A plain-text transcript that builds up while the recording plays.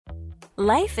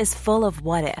Life is full of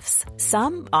what-ifs.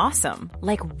 Some awesome,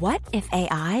 like what if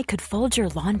AI could fold your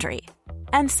laundry?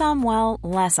 And some, well,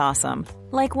 less awesome,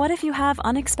 like what if you have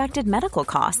unexpected medical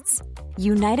costs?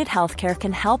 United Healthcare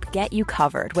can help get you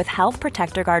covered with Health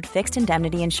Protector Guard fixed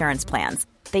indemnity insurance plans.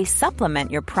 They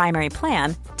supplement your primary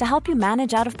plan to help you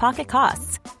manage out-of-pocket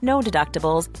costs. No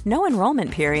deductibles, no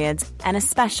enrollment periods, and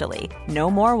especially no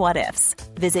more what-ifs.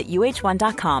 Visit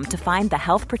uh1.com to find the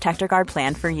Health Protector Guard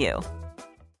plan for you.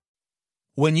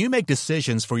 When you make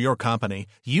decisions for your company,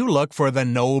 you look for the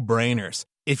no-brainers.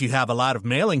 If you have a lot of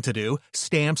mailing to do,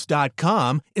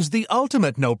 Stamps.com is the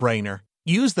ultimate no-brainer.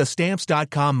 Use the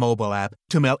Stamps.com mobile app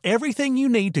to mail everything you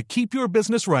need to keep your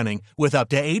business running with up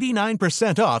to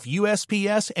 89% off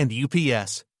USPS and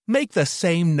UPS. Make the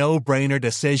same no-brainer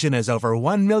decision as over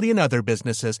 1 million other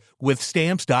businesses with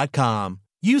Stamps.com.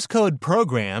 Use code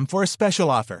PROGRAM for a special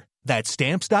offer. That's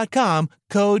Stamps.com,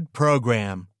 code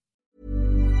PROGRAM.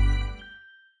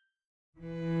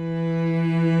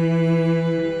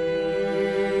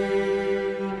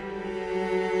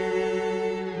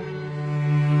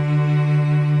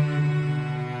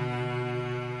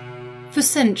 For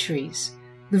centuries,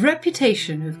 the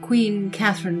reputation of Queen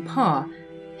Kateryn Parr,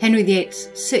 Henry VIII's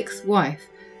sixth wife,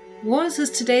 was,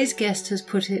 as today's guest has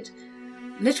put it,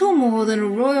 little more than a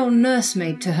royal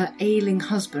nursemaid to her ailing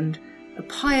husband, a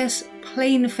pious,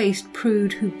 plain-faced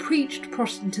prude who preached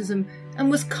Protestantism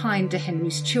and was kind to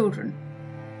Henry's children.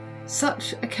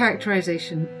 Such a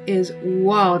characterization is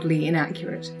wildly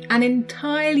inaccurate and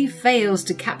entirely fails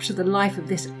to capture the life of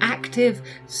this active,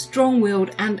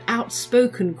 strong-willed and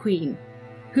outspoken queen,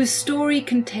 whose story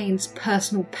contains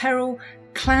personal peril,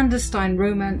 clandestine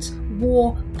romance,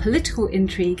 war, political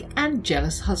intrigue and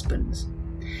jealous husbands.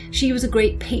 She was a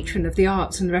great patron of the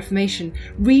arts and the Reformation,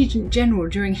 Regent General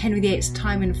during Henry VIII's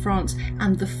time in France,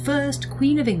 and the first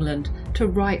Queen of England to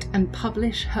write and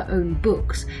publish her own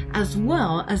books, as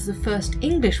well as the first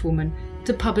English woman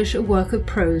to publish a work of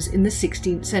prose in the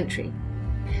 16th century.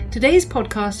 Today's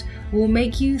podcast will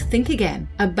make you think again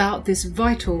about this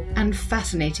vital and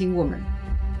fascinating woman.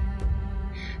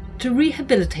 To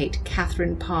rehabilitate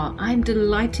Kateryn Parr, I'm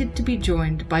delighted to be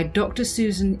joined by Dr.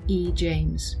 Susan E.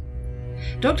 James.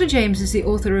 Dr. James is the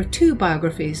author of two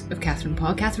biographies of Kateryn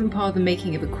Parr, Kateryn Parr, The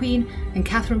Making of a Queen, and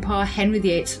Kateryn Parr, Henry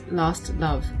VIII's Last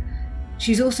Love.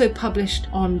 She's also published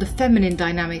on the feminine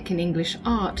dynamic in English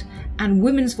art and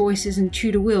women's voices in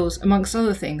Tudor wills, amongst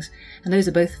other things, and those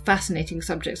are both fascinating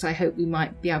subjects I hope we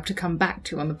might be able to come back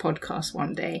to on the podcast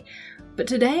one day. But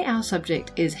today our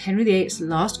subject is Henry VIII's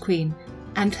last queen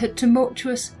and her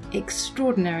tumultuous,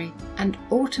 extraordinary, and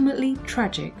ultimately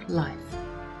tragic life.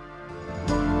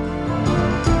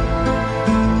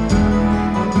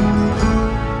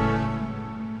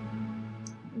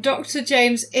 Dr.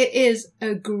 James, it is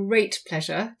a great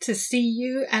pleasure to see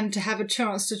you and to have a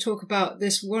chance to talk about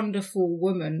this wonderful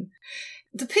woman.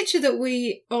 The picture that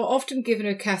we are often given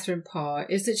of Kateryn Parr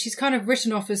is that she's kind of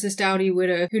written off as this dowdy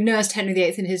widow who nursed Henry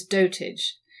VIII in his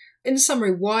dotage. In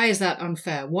summary, why is that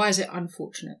unfair? Why is it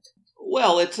unfortunate?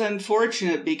 Well, it's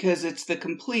unfortunate because it's the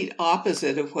complete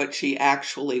opposite of what she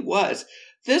actually was.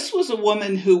 This was a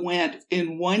woman who went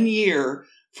in 1 year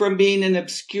from being an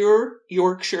obscure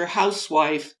Yorkshire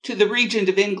housewife to the Regent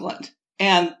of England.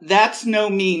 And that's no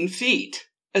mean feat,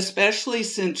 especially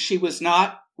since she was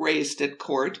not raised at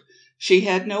court. She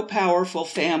had no powerful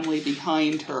family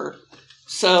behind her.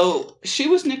 So she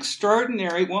was an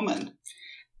extraordinary woman.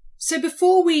 So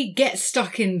before we get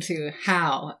stuck into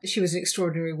how she was an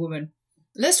extraordinary woman,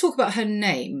 let's talk about her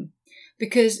name.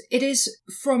 Because it is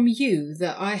from you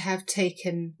that I have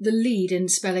taken the lead in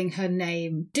spelling her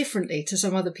name differently to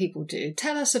some other people do.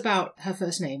 Tell us about her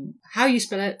first name, how you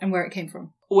spell it, and where it came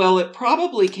from. Well, it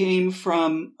probably came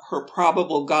from her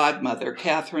probable godmother,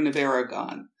 Catherine of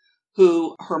Aragon,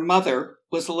 who her mother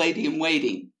was a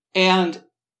lady-in-waiting. And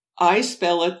I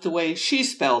spell it the way she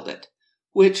spelled it,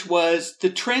 which was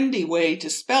the trendy way to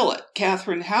spell it.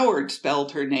 Catherine Howard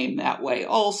spelled her name that way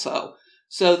also.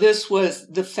 So this was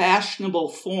the fashionable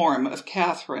form of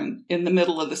Catherine in the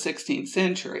middle of the 16th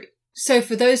century. So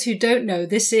for those who don't know,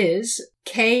 this is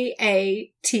Kateryn.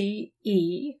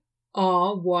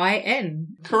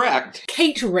 Correct.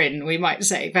 Kateryn, we might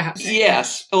say, perhaps.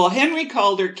 Yes. Well, Henry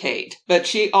called her Kate, but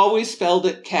she always spelled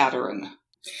it Kateryn.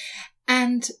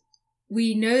 And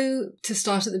we know, to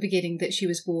start at the beginning, that she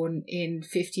was born in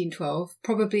 1512,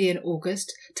 probably in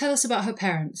August. Tell us about her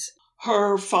parents.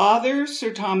 Her father,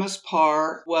 Sir Thomas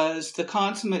Parr, was the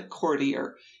consummate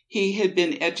courtier. He had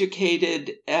been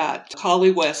educated at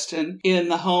Colley Weston in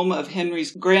the home of Henry's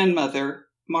grandmother,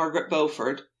 Margaret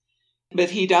Beaufort,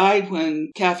 but he died when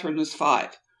Catherine was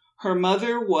 5. Her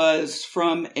mother was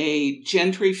from a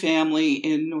gentry family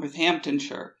in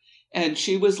Northamptonshire, and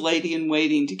she was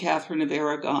lady-in-waiting to Kateryn of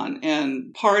Aragon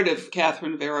and part of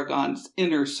Kateryn of Aragon's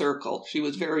inner circle. She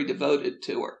was very devoted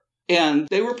to her. And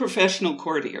they were professional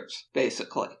courtiers,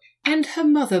 basically. And her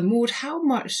mother, Maud, how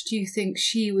much do you think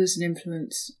she was an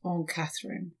influence on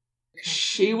Kateryn?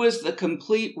 She was the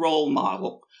complete role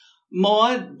model.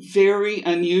 Maud, very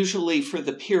unusually for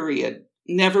the period,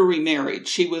 never remarried.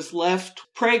 She was left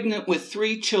pregnant with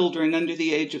 3 children under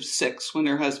the age of 6 when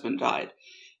her husband died.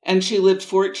 And she lived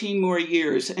 14 more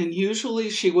years, and usually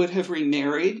she would have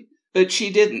remarried, but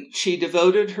she didn't. She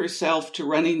devoted herself to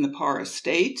running the Parr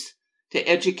estates, to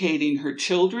educating her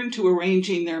children, to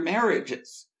arranging their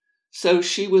marriages. So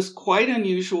she was quite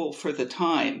unusual for the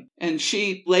time, and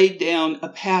she laid down a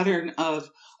pattern of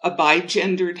a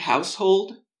bigendered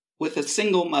household with a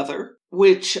single mother,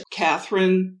 which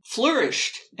Kateryn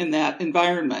flourished in that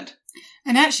environment.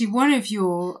 And actually, one of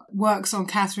your works on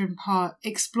Kateryn Parr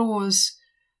explores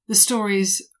the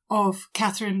stories of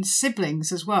Kateryn's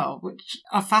siblings as well, which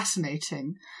are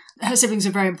fascinating. Her siblings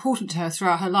are very important to her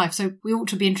throughout her life, so we ought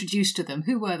to be introduced to them.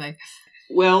 Who were they?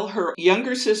 Well, her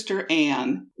younger sister,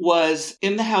 Anne, was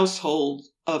in the household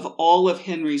of all of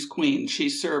Henry's queens. She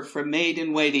served from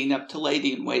maid-in-waiting up to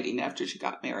lady-in-waiting after she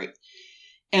got married.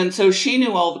 And so she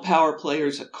knew all the power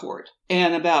players at court.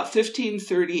 And about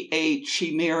 1538,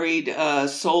 she married a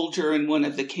soldier and one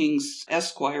of the king's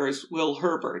esquires, Will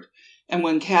Herbert. And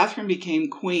when Kateryn became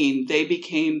queen, they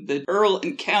became the Earl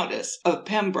and Countess of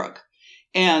Pembroke.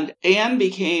 And Anne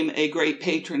became a great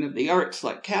patron of the arts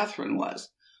like Kateryn was.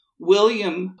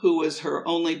 William, who was her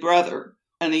only brother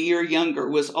and a year younger,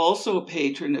 was also a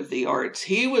patron of the arts.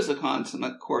 He was a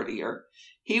consummate courtier.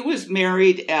 He was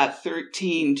married at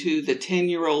 13 to the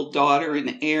 10-year-old daughter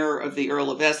and heir of the Earl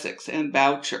of Essex, Anne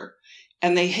Boucher,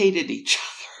 and they hated each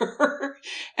other.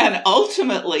 And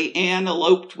ultimately, Anne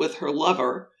eloped with her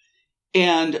lover,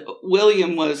 and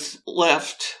William was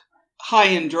left high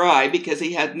and dry because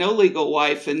he had no legal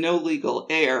wife and no legal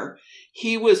heir.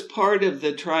 He was part of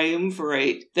the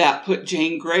triumvirate that put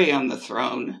Jane Grey on the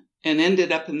throne and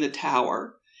ended up in the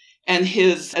Tower. And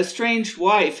his estranged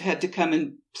wife had to come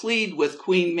and plead with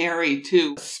Queen Mary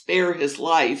to spare his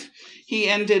life. He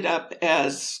ended up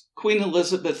as Queen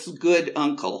Elizabeth's good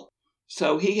uncle.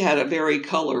 So he had a very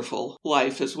colorful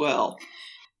life as well.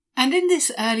 And in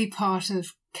this early part of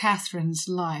Kateryn's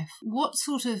life, what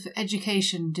sort of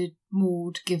education did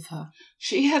Maud give her?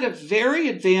 She had a very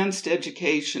advanced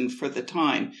education for the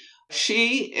time.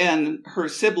 She and her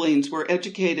siblings were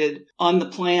educated on the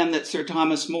plan that Sir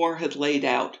Thomas More had laid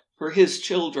out for his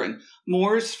children.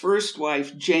 More's first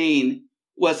wife, Jane,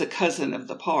 was a cousin of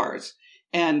the Parrs.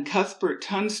 And Cuthbert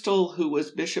Tunstall, who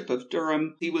was Bishop of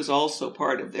Durham, he was also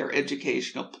part of their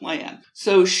educational plan.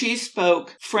 So she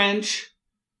spoke French,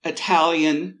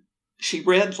 Italian, she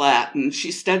read Latin,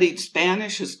 she studied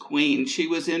Spanish as queen, she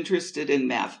was interested in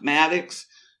mathematics,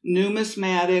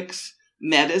 numismatics,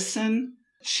 medicine.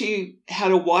 She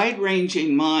had a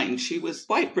wide-ranging mind. She was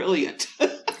quite brilliant.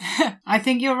 I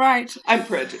think you're right. I'm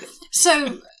prejudiced.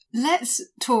 So let's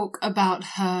talk about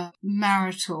her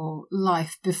marital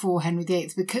life before Henry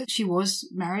VIII, because she was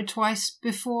married twice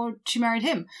before she married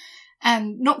him,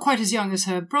 and not quite as young as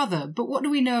her brother. But what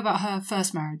do we know about her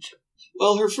first marriage?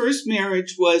 Well, her first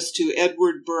marriage was to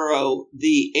Edward Burrough,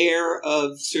 the heir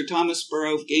of Sir Thomas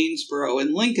Burrough of Gainsborough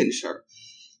in Lincolnshire.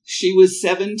 She was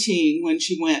 17 when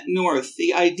she went north.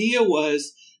 The idea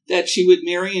was that she would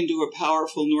marry into a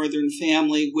powerful northern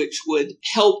family which would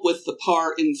help with the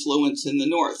Parr influence in the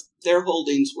north. Their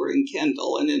holdings were in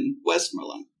Kendal and in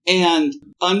Westmoreland. And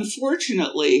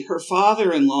unfortunately, her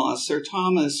father-in-law, Sir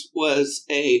Thomas, was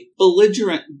a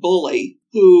belligerent bully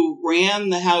who ran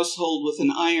the household with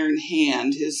an iron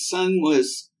hand. His son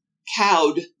was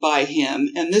cowed by him.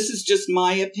 And this is just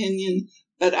my opinion,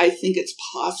 but I think it's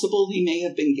possible he may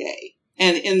have been gay.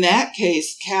 And in that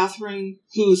case, Kateryn,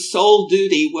 whose sole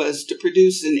duty was to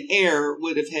produce an heir,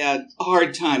 would have had a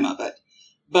hard time of it.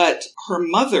 But her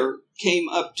mother came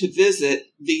up to visit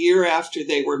the year after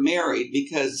they were married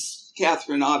because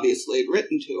Kateryn obviously had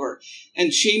written to her.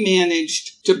 And she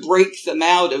managed to break them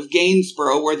out of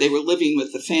Gainsborough, where they were living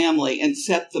with the family, and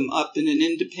set them up in an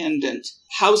independent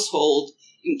household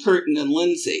in Curtin and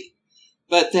Lindsay.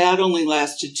 But that only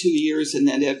lasted 2 years, and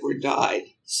then Edward died.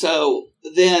 So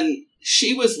then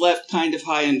she was left kind of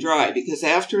high and dry, because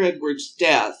after Edward's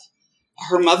death,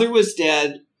 her mother was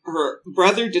dead. Her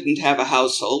brother didn't have a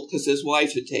household because his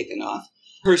wife had taken off.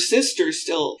 Her sister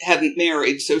still hadn't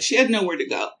married, so she had nowhere to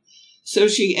go. So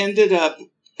she ended up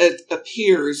at a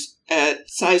peer's at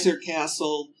Sizer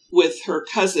Castle with her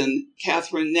cousin,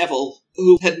 Katheryn Neville,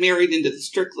 who had married into the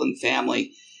Strickland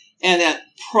family. And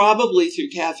probably through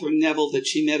Katheryn Neville that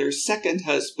she met her second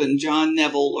husband, John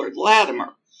Neville, Lord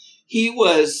Latimer. He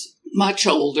was much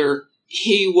older.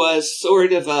 He was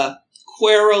sort of a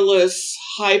querulous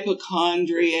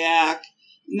hypochondriac,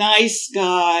 nice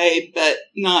guy, but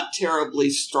not terribly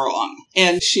strong.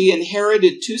 And she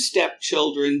inherited 2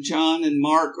 stepchildren, John and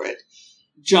Margaret.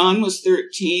 John was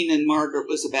 13 and Margaret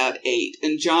was about 8.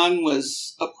 And John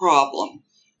was a problem.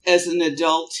 As an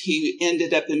adult, he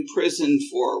ended up in prison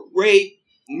for rape,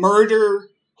 murder,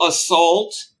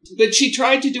 assault. But she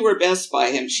tried to do her best by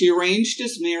him. She arranged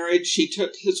his marriage. She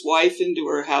took his wife into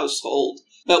her household.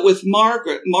 But with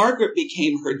Margaret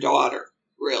became her daughter,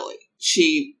 really.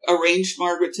 She arranged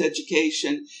Margaret's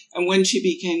education, and when she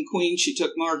became queen, she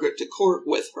took Margaret to court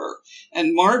with her.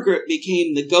 And Margaret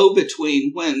became the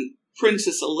go-between when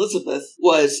Princess Elizabeth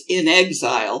was in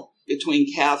exile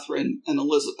between Catherine and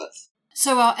Elizabeth.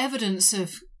 So our evidence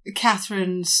of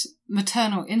Catherine's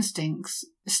maternal instincts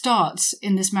starts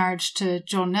in this marriage to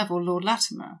John Neville, Lord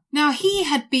Latimer. Now, he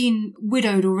had been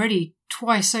widowed already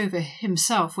twice over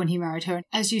himself when he married her.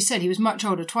 As you said, he was much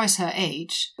older, twice her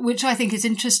age, which I think is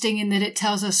interesting in that it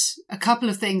tells us a couple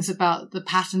of things about the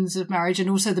patterns of marriage and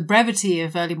also the brevity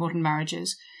of early modern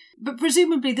marriages. But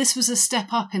presumably this was a step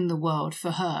up in the world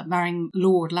for her, marrying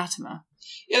Lord Latimer.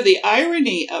 Yeah, the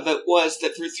irony of it was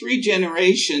that for 3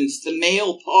 generations, the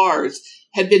male Parrs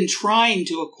had been trying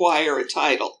to acquire a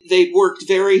title. They'd worked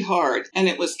very hard, and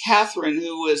it was Kateryn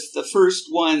who was the first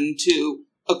one to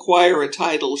acquire a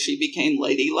title. She became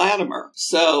Lady Latimer.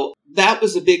 So that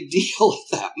was a big deal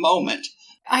at that moment.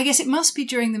 I guess it must be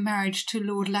during the marriage to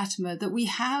Lord Latimer that we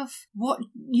have what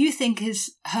you think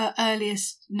is her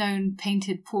earliest known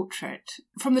painted portrait,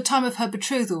 from the time of her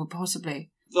betrothal,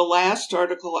 possibly. The last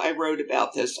article I wrote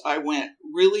about this, I went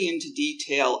really into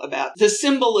detail about the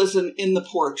symbolism in the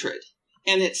portrait.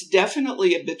 And it's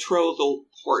definitely a betrothal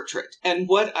portrait. And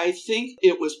what I think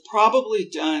it was probably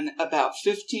done about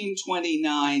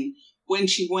 1529 when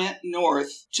she went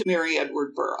north to marry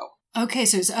Edward Burrough. Okay,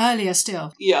 so it's earlier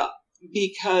still. Yeah,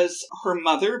 because her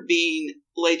mother, being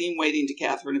lady-in-waiting to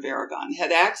Catherine of Aragon,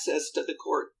 had access to the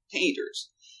court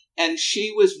painters. And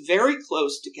she was very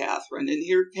close to Catherine, and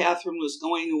here Catherine was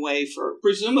going away for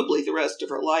presumably the rest of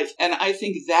her life. And I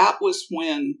think that was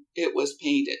when it was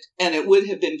painted, and it would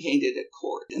have been painted at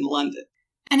court in London.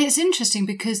 And it's interesting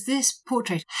because this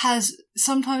portrait has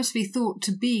sometimes been thought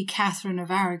to be Catherine of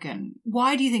Aragon.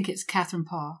 Why do you think it's Catherine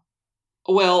Parr?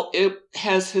 Well, it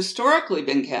has historically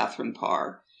been Catherine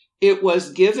Parr. It was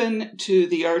given to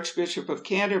the Archbishop of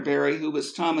Canterbury, who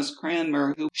was Thomas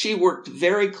Cranmer, who she worked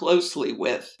very closely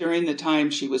with during the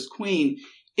time she was queen.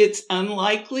 It's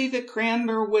unlikely that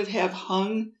Cranmer would have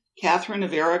hung Catherine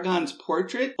of Aragon's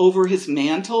portrait over his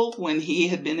mantle when he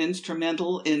had been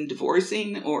instrumental in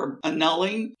divorcing or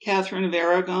annulling Catherine of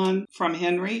Aragon from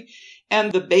Henry.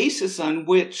 And the basis on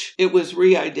which it was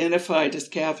re-identified as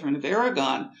Catherine of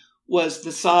Aragon was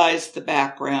the size, the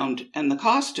background, and the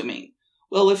costuming.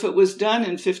 Well, if it was done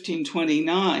in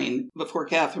 1529, before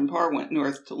Catherine Parr went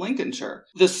north to Lincolnshire,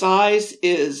 the size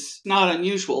is not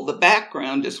unusual. The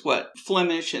background is what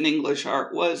Flemish and English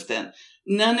art was then.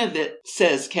 None of it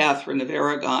says Catherine of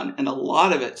Aragon, and a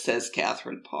lot of it says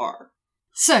Catherine Parr.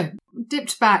 So,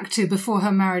 dipped back to before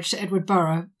her marriage to Edward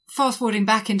Burrough, fast-forwarding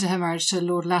back into her marriage to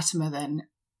Lord Latimer then.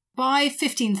 By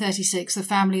 1536, the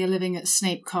family are living at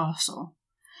Snape Castle.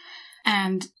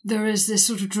 And there is this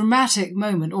sort of dramatic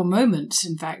moment, or moments,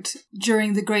 in fact,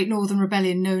 during the Great Northern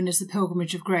Rebellion known as the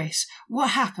Pilgrimage of Grace. What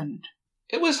happened?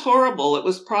 It was horrible. It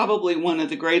was probably one of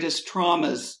the greatest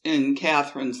traumas in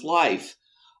Catherine's life.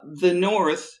 The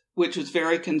North, which was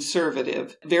very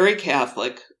conservative, very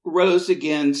Catholic, rose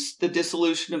against the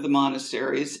dissolution of the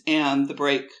monasteries and the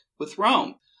break with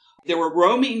Rome. There were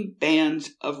roaming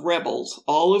bands of rebels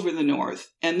all over the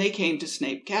North, and they came to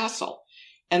Snape Castle.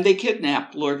 And they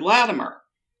kidnapped Lord Latimer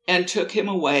and took him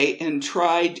away and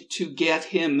tried to get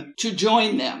him to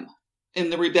join them in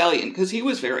the rebellion, because he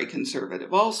was very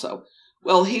conservative also.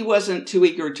 Well, he wasn't too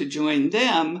eager to join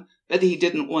them, but he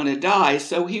didn't want to die,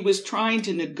 so he was trying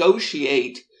to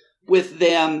negotiate with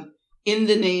them in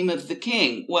the name of the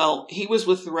king. Well, he was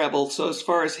with the rebels, so as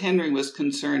far as Henry was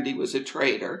concerned, he was a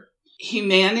traitor. He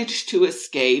managed to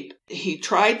escape. He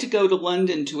tried to go to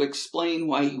London to explain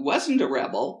why he wasn't a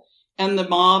rebel. And the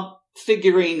mob,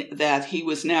 figuring that he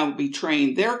was now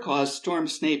betraying their cause,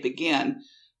 stormed Snape again.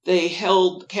 They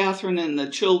held Catherine and the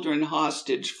children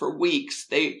hostage for weeks.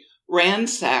 They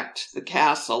ransacked the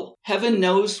castle. Heaven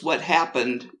knows what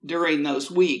happened during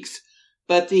those weeks.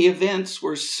 But the events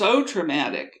were so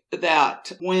traumatic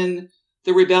that when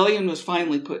the rebellion was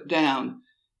finally put down,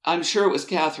 I'm sure it was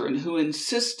Kateryn who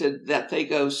insisted that they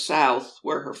go south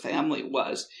where her family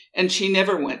was, and she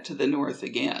never went to the north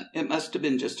again. It must have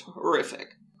been just horrific.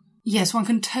 Yes, one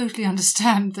can totally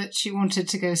understand that she wanted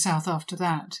to go south after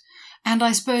that. And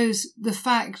I suppose the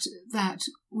fact that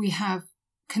we have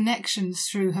connections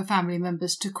through her family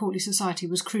members to courtly society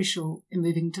was crucial in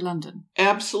moving to London.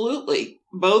 Absolutely.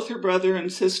 Both her brother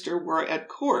and sister were at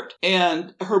court,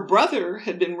 and her brother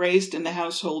had been raised in the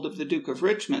household of the Duke of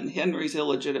Richmond, Henry's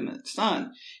illegitimate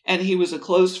son, and he was a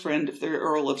close friend of the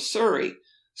Earl of Surrey.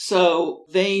 So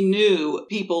they knew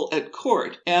people at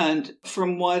court. And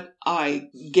from what I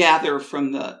gather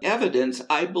from the evidence,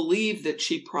 I believe that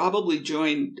she probably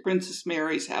joined Princess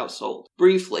Mary's household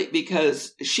briefly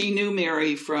because she knew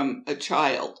Mary from a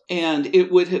child. And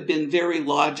it would have been very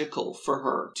logical for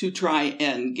her to try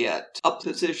and get a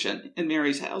position in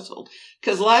Mary's household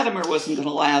because Latimer wasn't going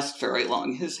to last very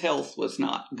long. His health was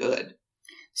not good.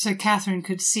 So Kateryn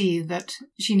could see that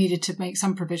she needed to make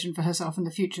some provision for herself in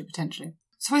the future, potentially.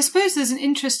 So I suppose there's an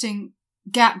interesting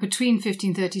gap between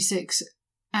 1536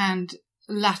 and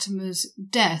Latimer's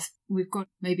death. We've got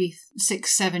maybe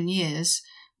 6-7 years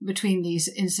between these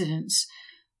incidents.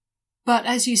 But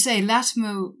as you say,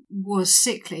 Latimer was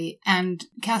sickly and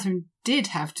Kateryn did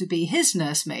have to be his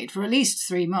nursemaid for at least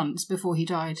 3 months before he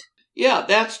died. Yeah,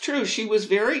 that's true. She was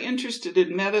very interested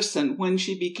in medicine. When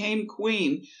she became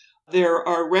queen, there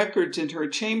are records in her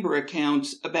chamber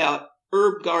accounts about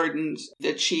herb gardens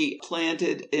that she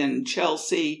planted in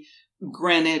Chelsea,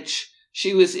 Greenwich.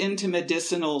 She was into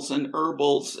medicinals and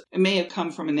herbals. It may have come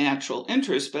from a natural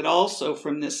interest, but also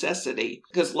from necessity,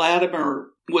 because Latimer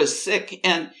was sick,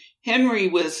 and Henry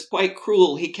was quite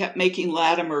cruel. He kept making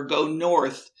Latimer go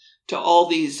north to all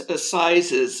these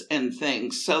assizes and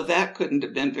things, so that couldn't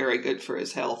have been very good for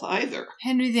his health either.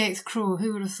 Henry VIII cruel,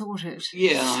 who would have thought it?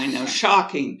 Yeah, I know.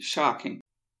 Shocking.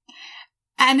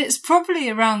 And it's probably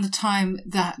around the time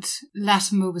that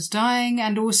Latimer was dying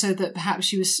and also that perhaps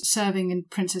she was serving in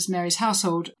Princess Mary's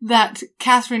household that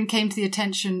Kateryn came to the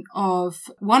attention of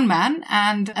one man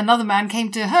and another man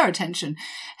came to her attention.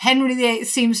 Henry VIII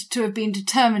seems to have been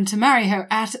determined to marry her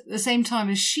at the same time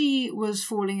as she was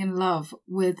falling in love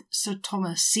with Sir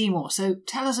Thomas Seymour. So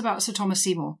tell us about Sir Thomas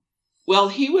Seymour. Well,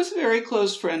 he was a very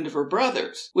close friend of her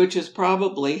brother's, which is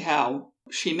probably how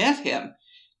she met him.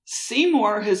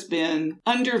 Seymour has been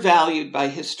undervalued by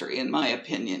history, in my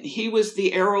opinion. He was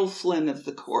the Errol Flynn of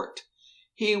the court.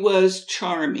 He was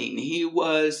charming. He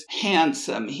was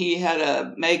handsome. He had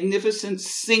a magnificent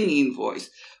singing voice.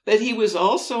 But he was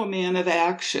also a man of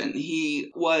action.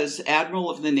 He was Admiral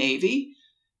of the Navy.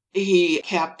 He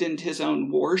captained his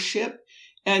own warship.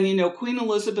 And, Queen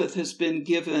Elizabeth has been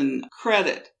given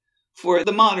credit for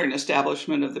the modern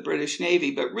establishment of the British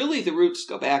Navy, but really the roots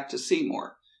go back to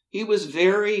Seymour. He was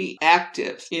very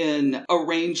active in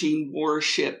arranging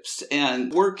warships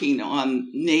and working on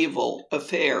naval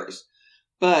affairs.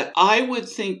 But I would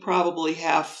think probably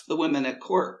half the women at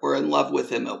court were in love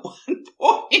with him at one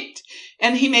point,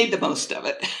 and he made the most of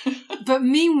it. But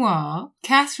meanwhile,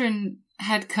 Kateryn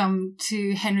had come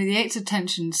to Henry VIII's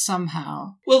attention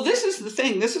somehow. Well, this is the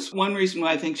thing. This is one reason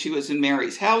why I think she was in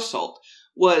Mary's household,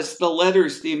 was the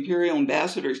letters the imperial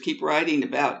ambassadors keep writing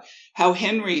about how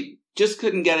Henry just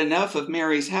couldn't get enough of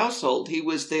Mary's household. He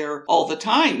was there all the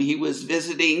time. He was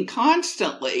visiting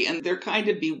constantly, and they're kind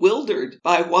of bewildered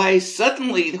by why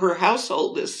suddenly her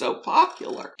household is so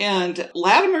popular. And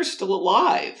Latimer's still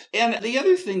alive. And the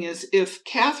other thing is, if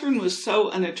Kateryn was so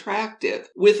unattractive,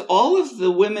 with all of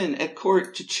the women at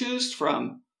court to choose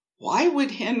from, why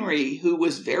would Henry, who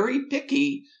was very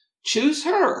picky, choose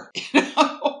her?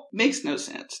 Makes no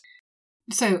sense.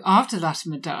 So after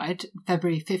Latimer died,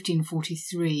 February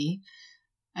 1543,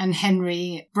 and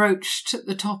Henry broached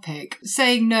the topic,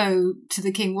 saying no to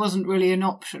the king wasn't really an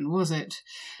option, was it?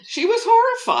 She was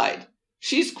horrified.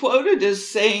 She's quoted as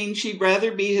saying she'd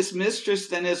rather be his mistress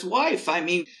than his wife. I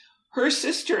mean, her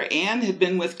sister Anne had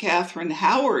been with Catherine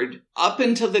Howard up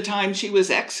until the time she was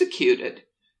executed.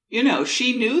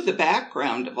 She knew the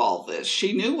background of all this.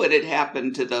 She knew what had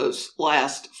happened to those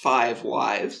last 5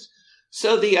 wives.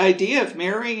 So the idea of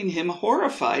marrying him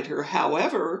horrified her.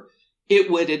 However, it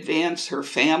would advance her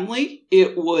family.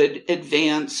 It would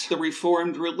advance the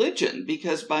Reformed religion,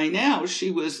 because by now she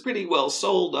was pretty well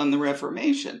sold on the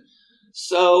Reformation.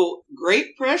 So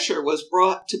great pressure was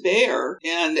brought to bear,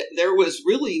 and there was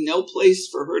really no place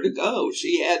for her to go.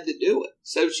 She had to do it.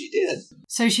 So she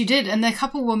did. And their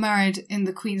couple were married in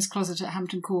the Queen's Closet at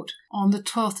Hampton Court on the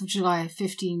 12th of July,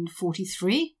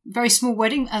 1543. Very small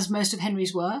wedding, as most of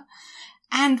Henry's were.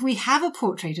 And we have a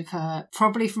portrait of her,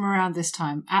 probably from around this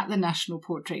time, at the National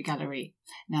Portrait Gallery.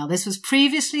 Now, this was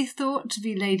previously thought to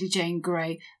be Lady Jane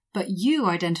Grey, but you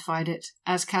identified it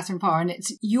as Kateryn Parr, and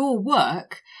it's your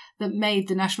work that made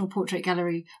the National Portrait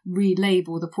Gallery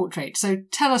relabel the portrait. So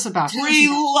tell us about it.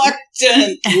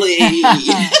 Reluctantly.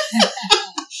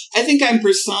 I think I'm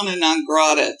persona non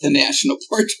grata at the National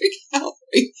Portrait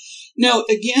Gallery. No,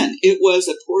 again, it was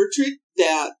a portrait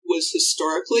that was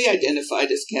historically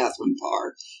identified as Kateryn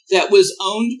Parr, that was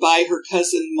owned by her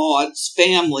cousin Maud's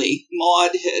family.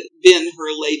 Maud had been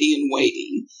her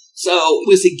lady-in-waiting, so it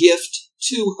was a gift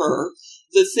to her.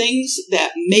 The things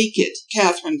that make it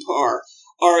Kateryn Parr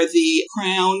are the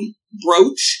crown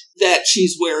brooch that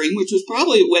she's wearing, which was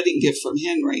probably a wedding gift from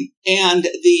Henry, and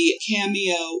the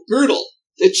cameo girdle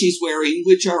that she's wearing,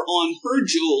 which are on her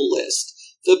jewel list.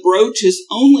 The brooch is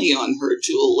only on her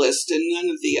jewel list and none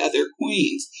of the other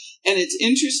queens. And it's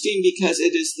interesting because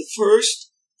it is the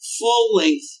first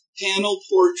full-length panel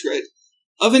portrait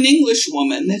of an English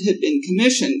woman that had been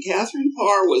commissioned. Kateryn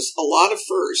Parr was a lot of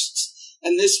firsts,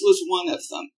 and this was one of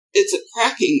them. It's a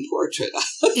cracking portrait.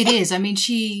 It is. I mean,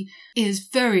 she is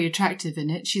very attractive in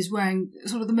it. She's wearing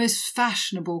sort of the most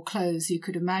fashionable clothes you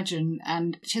could imagine,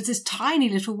 and she has this tiny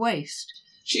little waist.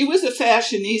 She was a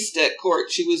fashionista at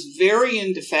court. She was very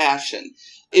into fashion.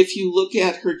 If you look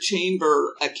at her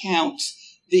chamber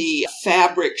accounts, the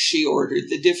fabric she ordered,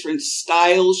 the different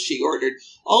styles she ordered,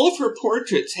 all of her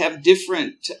portraits have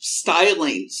different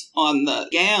stylings on the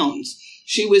gowns.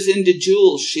 She was into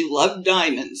jewels. She loved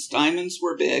diamonds. Diamonds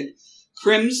were big.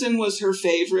 Crimson was her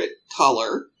favorite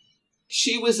color.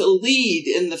 She was a lead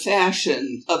in the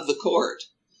fashion of the court.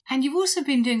 And you've also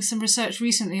been doing some research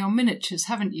recently on miniatures,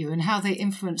 haven't you, and how they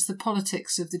influence the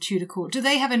politics of the Tudor court. Do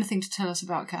they have anything to tell us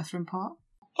about Kateryn Parr?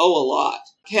 Oh, a lot.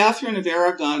 Catherine of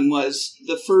Aragon was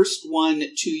the first one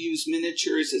to use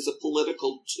miniatures as a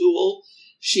political tool.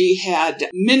 She had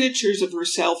miniatures of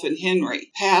herself and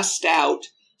Henry passed out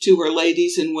to her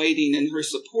ladies-in-waiting and her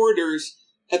supporters.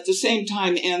 At the same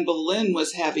time, Anne Boleyn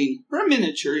was having her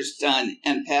miniatures done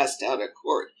and passed out at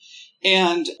court.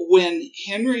 And when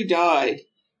Henry died,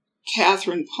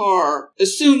 Kateryn Parr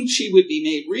assumed she would be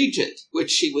made regent,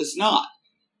 which she was not.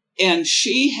 And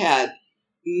she had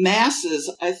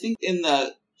masses, I think in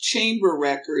the chamber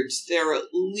records, there are at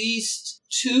least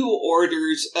 2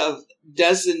 orders of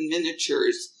dozen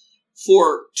miniatures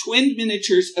for twin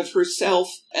miniatures of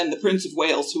herself and the Prince of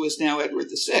Wales, who is now Edward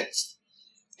VI,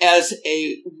 as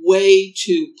a way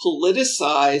to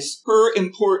politicize her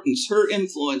importance, her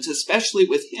influence, especially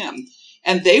with him.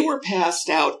 And they were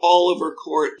passed out all over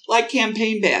court like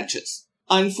campaign badges.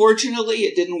 Unfortunately,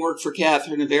 it didn't work for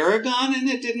Catherine of Aragon and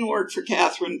it didn't work for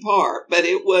Kateryn Parr, but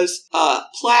it was a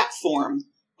platform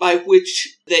by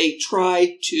which they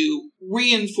tried to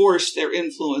reinforce their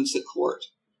influence at court.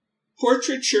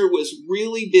 Portraiture was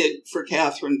really big for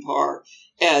Kateryn Parr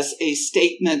as a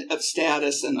statement of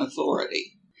status and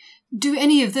authority. Do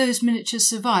any of those miniatures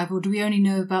survive, or do we only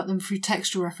know about them through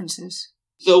textual references?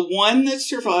 The one that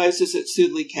survives is at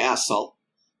Sudeley Castle,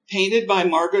 painted by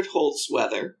Margaret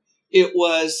Holtzweather. It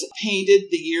was painted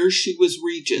the year she was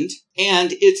regent,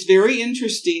 and it's very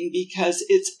interesting because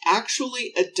it's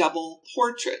actually a double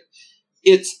portrait.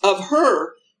 It's of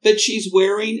her, but she's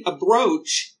wearing a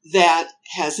brooch that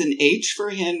has an H for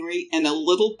Henry and a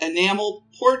little enamel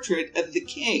portrait of the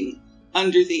king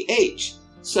under the H.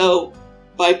 So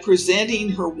by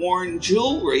presenting her worn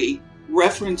jewelry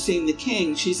referencing the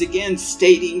king, she's again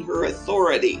stating her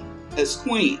authority as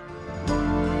queen.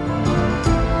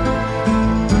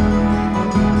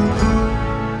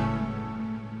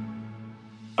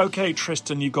 Okay,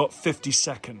 Tristan, you've got 50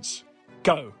 seconds.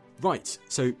 Go. Right,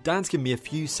 so Dan's given me a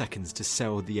few seconds to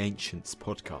sell the Ancients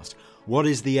podcast. What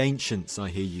is the Ancients, I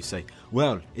hear you say?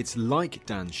 Well, it's like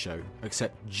Dan's show,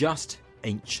 except just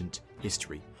ancient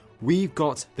history. We've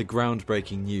got the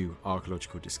groundbreaking new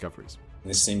archaeological discoveries.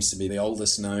 This seems to be the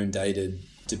oldest known dated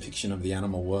depiction of the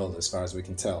animal world, as far as we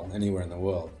can tell, anywhere in the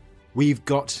world. We've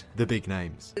got the big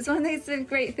names. It's one of those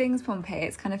great things, Pompeii.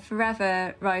 It's kind of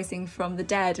forever rising from the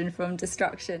dead and from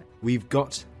destruction. We've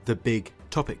got the big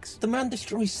topics. The man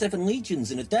destroys 7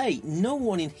 legions in a day. No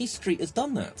one in history has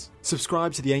done that.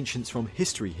 Subscribe to the Ancients from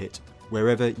History Hit,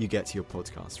 wherever you get your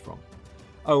podcasts from.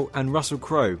 Oh, and Russell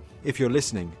Crowe, if you're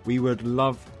listening, we would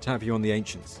love to have you on the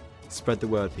Ancients. Spread the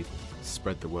word, people.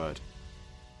 Spread the word.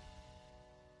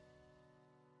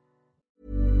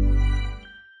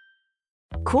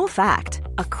 Cool fact,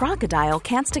 a crocodile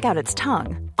can't stick out its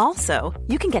tongue. Also,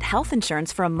 you can get health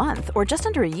insurance for a month or just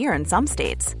under a year in some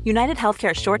states. United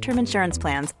Healthcare short-term insurance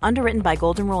plans, underwritten by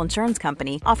Golden Rule Insurance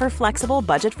Company, offer flexible,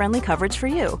 budget-friendly coverage for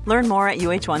you. Learn more at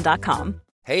uh1.com.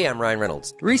 Hey, I'm Ryan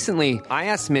Reynolds. Recently, I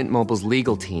asked Mint Mobile's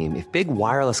legal team if big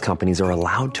wireless companies are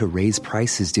allowed to raise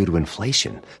prices due to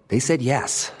inflation. They said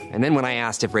yes. And then when I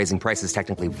asked if raising prices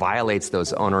technically violates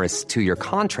those onerous 2-year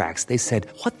contracts, they said,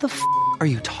 "What the f*** are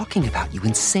you talking about, you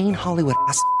insane Hollywood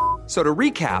ass?" So to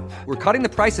recap, we're cutting the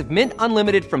price of Mint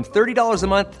Unlimited from $30 a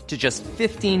month to just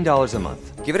 $15 a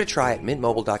month. Give it a try at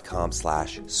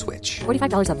mintmobile.com/switch.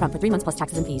 $45 up front for 3 months plus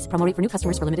taxes and fees. Promo rate for new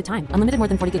customers for limited time. Unlimited more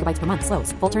than 40 gigabytes per month.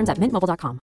 Slows full terms at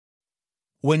mintmobile.com.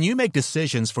 When you make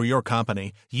decisions for your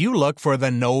company, you look for the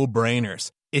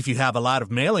no-brainers. If you have a lot of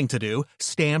mailing to do,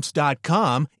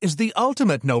 Stamps.com is the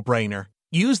ultimate no-brainer.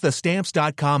 Use the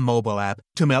Stamps.com mobile app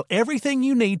to mail everything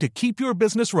you need to keep your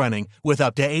business running with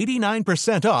up to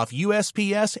 89% off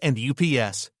USPS and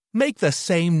UPS. Make the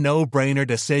same no-brainer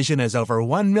decision as over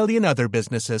 1 million other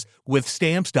businesses with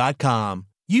Stamps.com.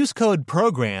 Use code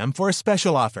PROGRAM for a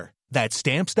special offer. That's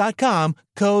Stamps.com,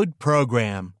 code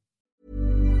PROGRAM.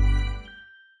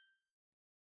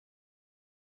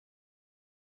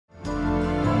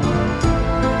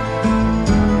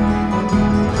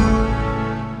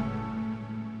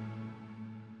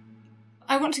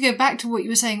 I want to go back to what you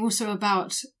were saying also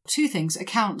about two things,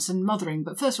 accounts and mothering.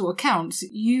 But first of all, accounts,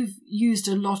 you've used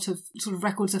a lot of sort of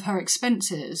records of her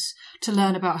expenses to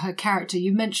learn about her character.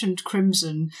 You mentioned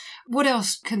Crimson. What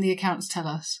else can the accounts tell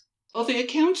us? Well, the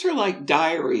accounts are like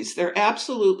diaries. They're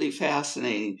absolutely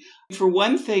fascinating. For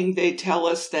one thing, they tell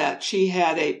us that she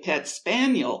had a pet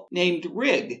spaniel named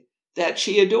Rig that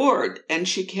she adored, and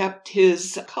she kept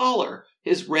his collar,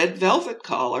 his red velvet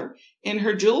collar, in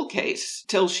her jewel case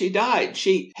till she died.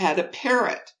 She had a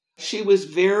parrot. She was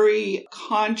very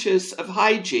conscious of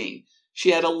hygiene. She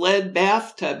had a lead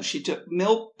bathtub. She took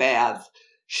milk baths.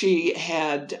 She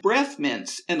had breath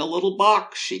mints in a little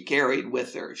box she carried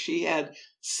with her. She had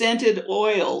scented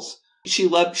oils. She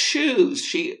loved shoes.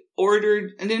 She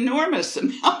ordered an enormous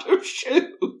amount of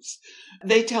shoes.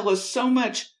 They tell us so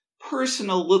much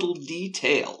personal little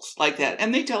details like that.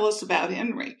 And they tell us about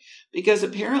Henry, because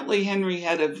apparently Henry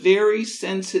had a very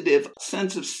sensitive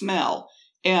sense of smell.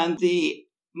 And the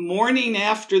morning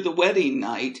after the wedding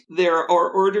night, there are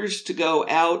orders to go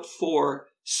out for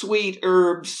sweet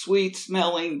herbs,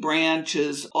 sweet-smelling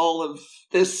branches, all of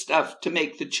this stuff to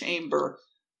make the chamber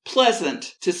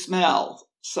pleasant to smell.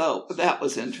 So that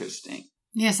was interesting.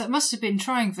 Yes, that must have been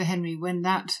trying for Henry when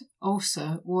that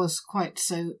ulcer was quite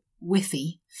so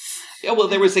whiffy. Yeah, well,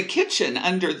 there was a kitchen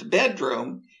under the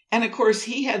bedroom. And of course,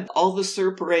 he had all the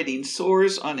suppurating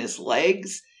sores on his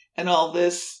legs and all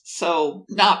this. So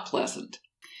not pleasant.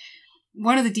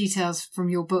 One of the details from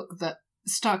your book that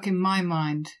stuck in my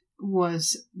mind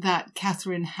was that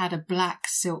Kateryn had a black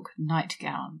silk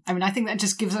nightgown. I mean, I think that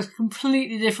just gives a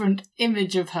completely different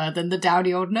image of her than the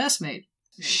dowdy old nursemaid.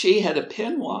 She had a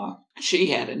peignoir. She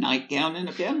had a nightgown and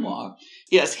a peignoir.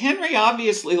 Yes, Henry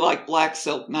obviously liked black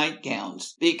silk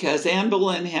nightgowns because Anne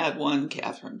Boleyn had one,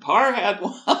 Catherine Parr had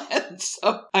one,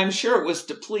 so I'm sure it was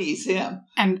to please him.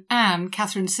 And Anne,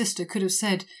 Catherine's sister, could have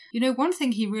said, you know, one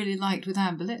thing he really liked with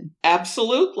Anne Boleyn.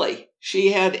 Absolutely.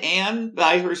 She had Anne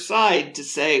by her side to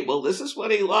say, well, this is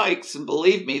what he likes, and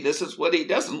believe me, this is what he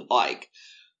doesn't like.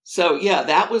 So, yeah,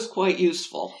 that was quite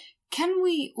useful. Can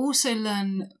we also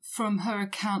learn from her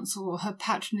accounts or her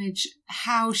patronage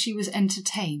how she was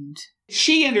entertained?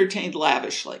 She entertained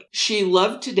lavishly. She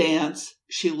loved to dance.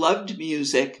 She loved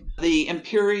music. The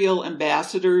imperial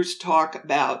ambassadors talk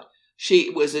about she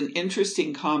was an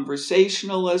interesting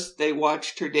conversationalist. They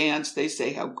watched her dance. They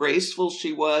say how graceful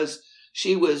she was.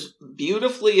 She was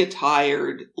beautifully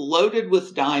attired, loaded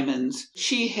with diamonds.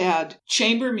 She had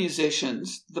chamber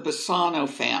musicians, the Bassano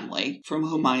family, from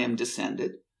whom I am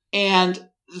descended. And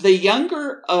the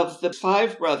younger of the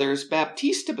 5 brothers,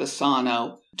 Baptista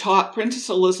Bassano, taught Princess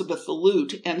Elizabeth the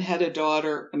lute and had a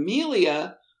daughter,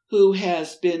 Amelia, who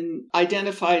has been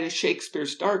identified as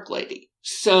Shakespeare's Dark Lady.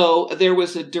 So there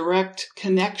was a direct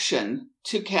connection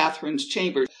to Catherine's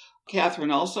chamber.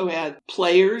 Kateryn also had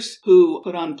players who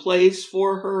put on plays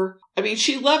for her. I mean,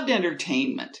 she loved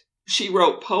entertainment. She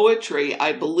wrote poetry,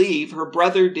 I believe. Her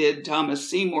brother did, Thomas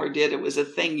Seymour did. It was a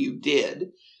thing you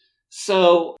did.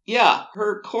 So, yeah,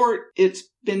 her court, it's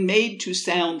been made to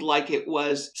sound like it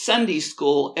was Sunday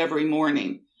school every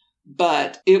morning,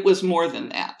 but it was more than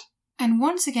that. And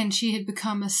once again, she had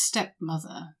become a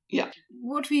stepmother. Yeah.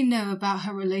 What do we know about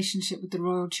her relationship with the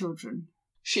royal children?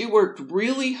 She worked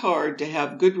really hard to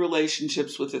have good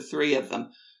relationships with the 3 of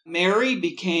them. Mary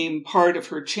became part of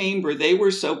her chamber. They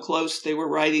were so close, they were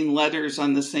writing letters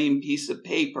on the same piece of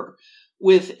paper.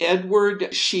 With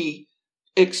Edward, she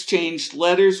exchanged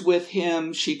letters with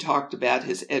him. She talked about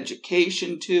his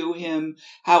education to him,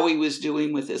 how he was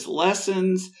doing with his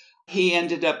lessons. He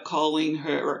ended up calling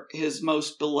her his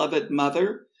most beloved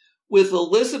mother. With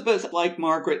Elizabeth, like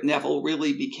Margaret Neville,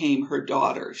 really became her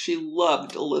daughter. She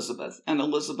loved Elizabeth, and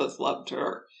Elizabeth loved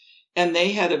her. And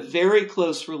they had a very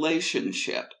close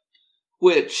relationship,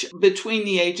 which between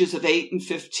the ages of 8 and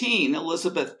 15,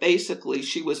 Elizabeth, basically,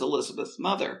 she was Elizabeth's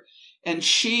mother. And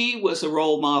she was a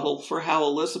role model for how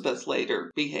Elizabeth later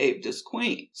behaved as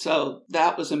queen. So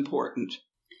that was important.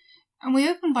 And we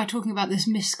open by talking about this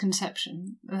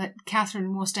misconception that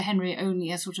Catherine was to Henry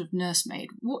only a sort of nursemaid.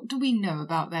 What do we know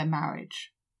about their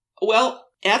marriage? Well,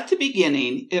 at the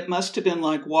beginning, it must have been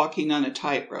like walking on a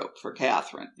tightrope for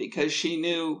Catherine, because she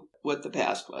knew what the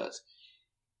past was.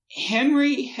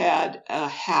 Henry had a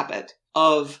habit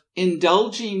of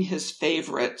indulging his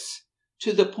favorites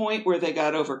to the point where they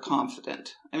got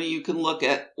overconfident. I mean, you can look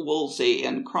at Wolsey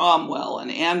and Cromwell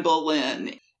and Anne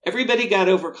Boleyn. Everybody got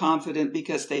overconfident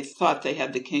because they thought they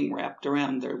had the king wrapped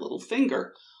around their little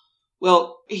finger.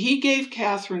 Well, he gave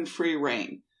Catherine free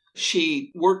rein.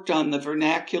 She worked on the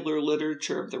vernacular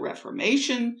literature of the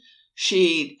Reformation.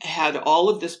 She had all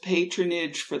of this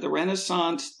patronage for the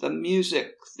Renaissance, the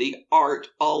music, the art,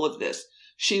 all of this.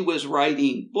 She was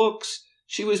writing books.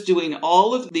 She was doing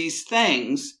all of these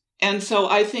things. And so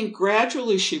I think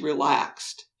gradually she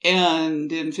relaxed.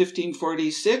 And in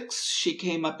 1546, she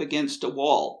came up against a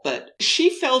wall. But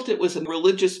she felt it was a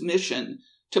religious mission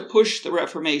to push the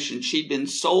Reformation. She'd been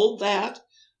sold that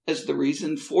as the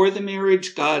reason for the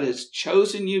marriage. God has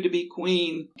chosen you to be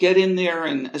queen. Get in there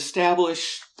and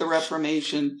establish the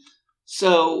Reformation.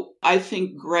 So I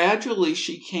think gradually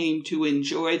she came to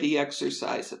enjoy the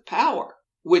exercise of power,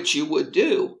 which you would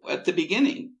do at the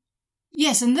beginning.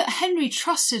 Yes, and that Henry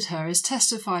trusted her is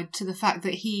testified to the fact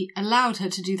that he allowed her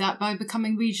to do that by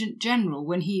becoming Regent General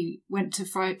when he went to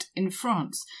fight in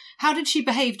France. How did she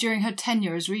behave during her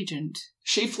tenure as regent?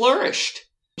 She flourished.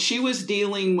 She was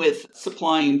dealing with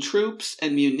supplying troops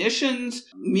and munitions,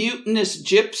 mutinous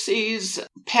gypsies,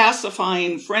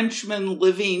 pacifying Frenchmen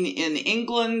living in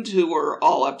England who were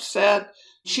all upset.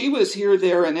 She was here,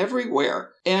 there, and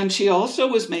everywhere. And she also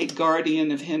was made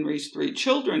guardian of Henry's 3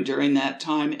 children during that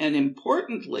time. And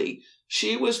importantly,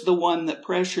 she was the one that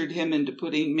pressured him into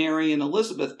putting Mary and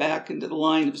Elizabeth back into the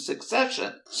line of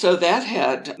succession. So that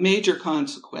had major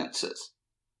consequences.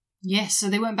 Yes, so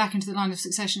they went back into the line of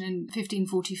succession in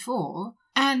 1544.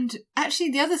 And actually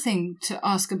the other thing to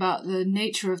ask about the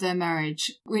nature of their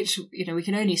marriage, which, we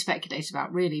can only speculate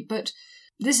about really, but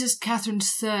this is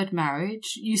Catherine's 3rd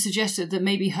marriage. You suggested that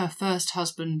maybe her first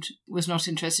husband was not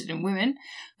interested in women,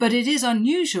 but it is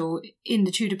unusual in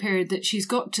the Tudor period that she's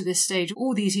got to this stage,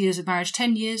 all these years of marriage,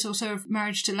 10 years or so of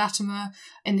marriage to Latimer,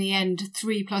 in the end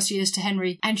 3+ years to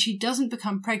Henry, and she doesn't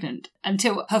become pregnant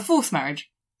until her 4th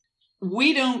marriage.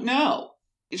 We don't know.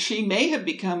 She may have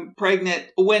become pregnant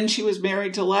when she was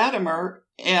married to Latimer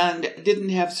and didn't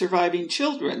have surviving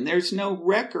children. There's no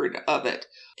record of it.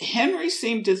 Henry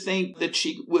seemed to think that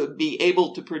she would be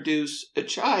able to produce a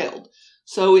child.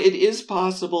 So it is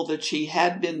possible that she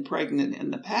had been pregnant in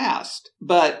the past.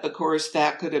 But, of course,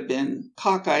 that could have been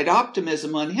cockeyed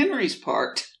optimism on Henry's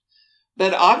part.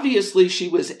 But obviously she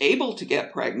was able to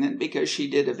get pregnant because she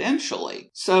did eventually.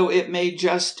 So it may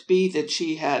just be that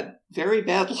she had very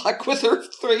bad luck with her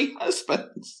 3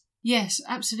 husbands. Yes,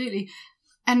 absolutely.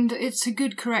 And it's a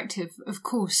good corrective. Of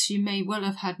course, she may well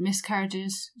have had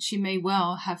miscarriages. She may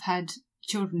well have had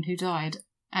children who died,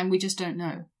 and we just don't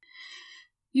know.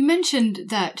 You mentioned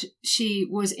that she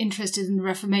was interested in the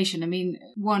Reformation. I mean,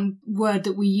 one word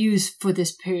that we use for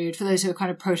this period, for those who are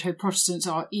kind of proto-Protestants,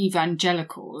 are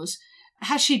evangelicals.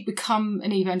 Has she become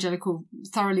an evangelical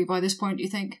thoroughly by this point, do you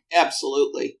think?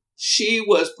 Absolutely. She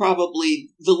was probably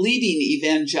the leading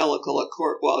evangelical at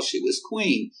court while she was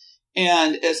queen.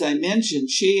 And as I mentioned,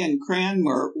 she and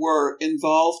Cranmer were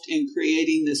involved in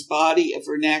creating this body of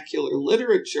vernacular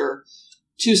literature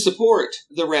to support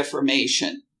the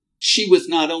Reformation. She was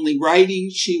not only writing,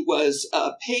 she was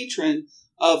a patron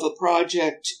of a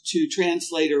project to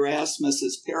translate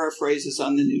Erasmus's paraphrases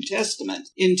on the New Testament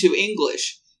into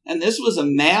English. And this was a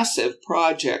massive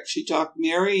project. She talked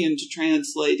Mary into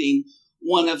translating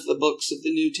one of the books of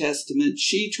the New Testament.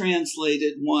 She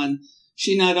translated one.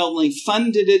 She not only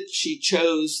funded it, she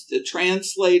chose the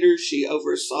translator, she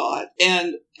oversaw it.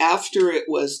 And after it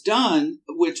was done,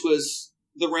 which was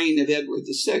the reign of Edward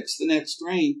VI, the next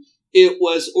reign, it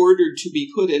was ordered to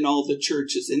be put in all the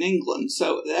churches in England.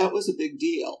 So that was a big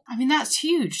deal. I mean, that's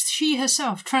huge. She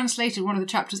herself translated one of the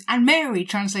chapters, and Mary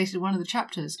translated one of the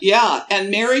chapters. Yeah,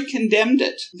 and Mary condemned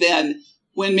it. Then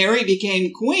when Mary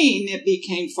became queen, it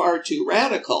became far too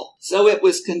radical. So it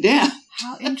was condemned.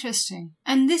 How interesting.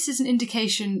 And this is an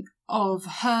indication of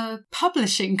her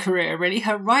publishing career, really,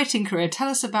 her writing career. Tell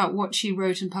us about what she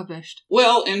wrote and published.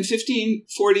 Well, in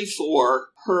 1544,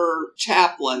 her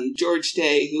chaplain, George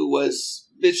Day, who was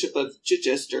Bishop of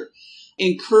Chichester,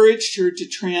 encouraged her to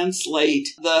translate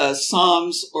the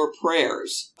Psalms or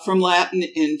prayers from Latin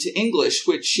into English,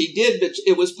 which she did, but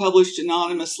it was published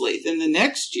anonymously. Then the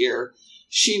next year,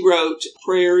 she wrote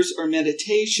Prayers or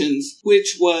Meditations,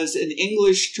 which was an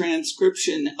English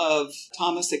transcription of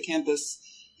Thomas à Kempis'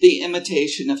 The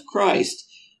Imitation of Christ.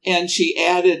 And she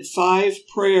added 5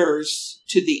 prayers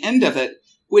to the end of it,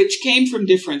 which came from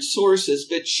different sources,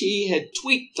 but she had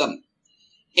tweaked them.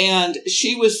 And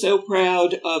she was so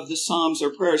proud of the Psalms or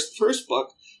Prayers, the first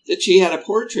book, that she had a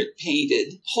portrait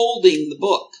painted holding the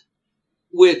book,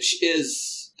 which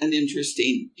is an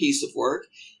interesting piece of work.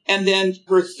 And then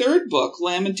her third book,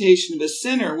 Lamentation of a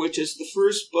Sinner, which is the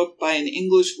first book by an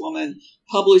English woman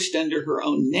published under her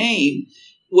own name,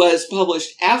 was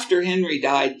published after Henry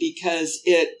died because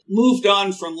it moved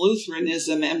on from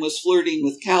Lutheranism and was flirting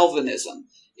with Calvinism.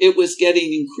 It was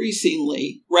getting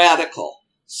increasingly radical.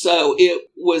 So it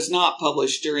was not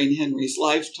published during Henry's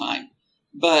lifetime.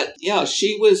 But yeah,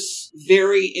 she was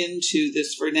very into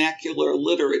this vernacular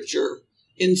literature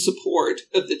in support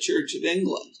of the Church of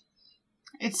England.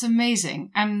 It's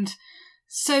amazing and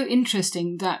so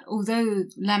interesting that although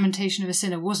Lamentation of a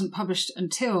Sinner wasn't published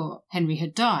until Henry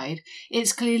had died,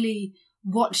 it's clearly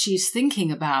what she's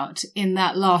thinking about in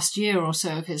that last year or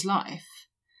so of his life.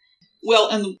 Well,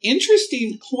 and the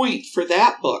interesting point for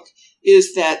that book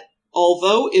is that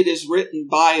although it is written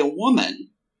by a woman,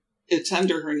 it's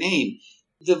under her name,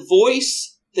 the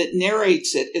voice that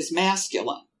narrates it is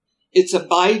masculine. It's a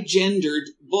bigendered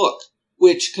book,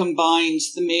 which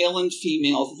combines the male and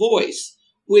female voice,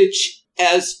 which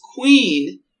as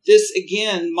queen, this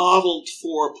again modeled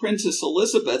for Princess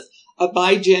Elizabeth, a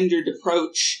bigendered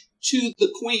approach to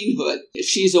the queenhood.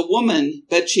 She's a woman,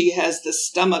 but she has the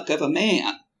stomach of a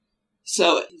man.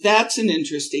 So that's an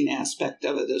interesting aspect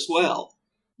of it as well.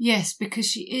 Yes, because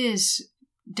she is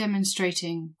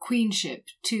demonstrating queenship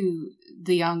to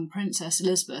the young Princess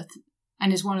Elizabeth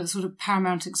and is one of the sort of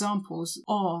paramount examples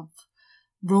of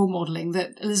role modelling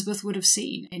that Elizabeth would have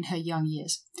seen in her young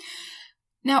years.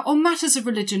 Now, on matters of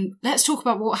religion, let's talk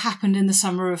about what happened in the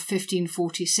summer of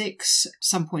 1546,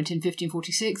 some point in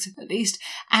 1546 at least,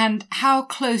 and how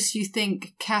close you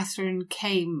think Kateryn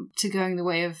came to going the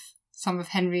way of some of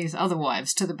Henry's other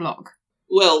wives to the block.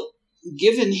 Well,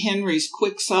 given Henry's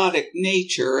quixotic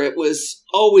nature, it was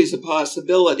always a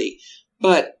possibility.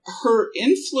 But her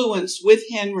influence with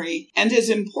Henry, and as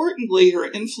importantly,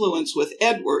 her influence with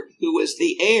Edward, who was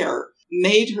the heir,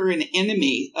 made her an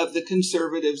enemy of the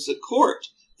conservatives at court.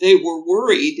 They were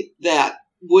worried that,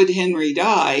 would Henry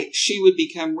die, she would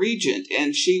become regent,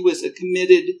 and she was a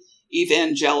committed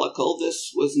evangelical.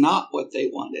 This was not what they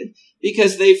wanted,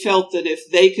 because they felt that if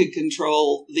they could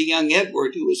control the young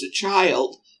Edward, who was a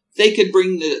child, they could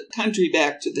bring the country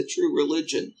back to the true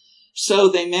religion. So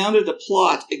they mounted a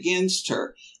plot against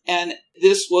her. And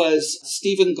this was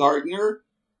Stephen Gardiner,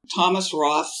 Thomas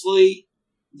Wriothesley,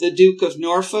 the Duke of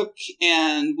Norfolk,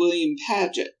 and William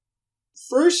Paget.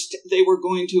 First, they were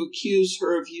going to accuse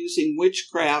her of using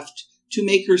witchcraft to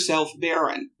make herself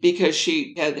barren because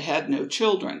she had had no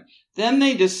children. Then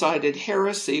they decided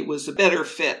heresy was a better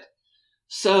fit.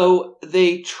 So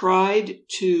they tried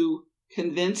to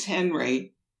convince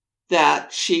Henry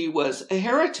that she was a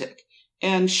heretic.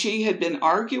 And she had been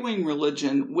arguing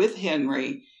religion with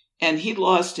Henry, and he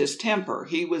lost his temper.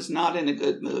 He was not in a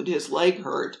good mood. His leg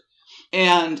hurt.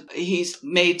 And he's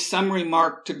made some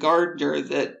remark to Gardiner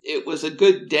that it was a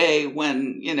good day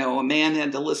when, a man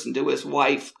had to listen to his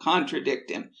wife contradict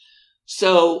him.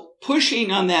 So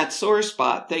pushing on that sore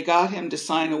spot, they got him to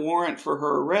sign a warrant for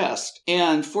her arrest.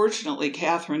 And fortunately,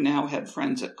 Kateryn now had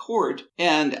friends at court.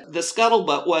 And the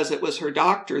scuttlebutt was it was her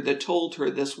doctor that told her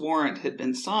this warrant had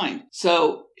been signed.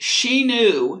 So she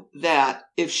knew that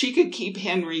if she could keep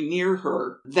Henry near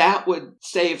her, that would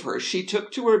save her. She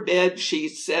took to her bed. She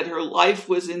said her life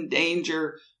was in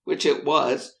danger, which it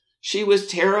was. She was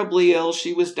terribly ill.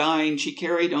 She was dying. She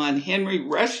carried on. Henry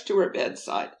rushed to her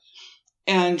bedside.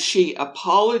 And she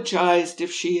apologized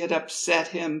if she had upset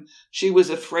him. She was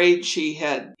afraid she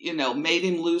had, made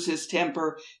him lose his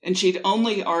temper. And she'd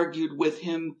only argued with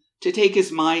him to take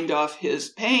his mind off his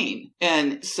pain.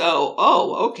 And so,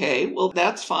 okay, well,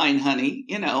 that's fine, honey.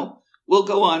 We'll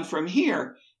go on from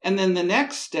here. And then the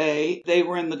next day, they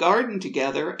were in the garden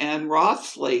together, and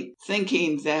Wriothesley,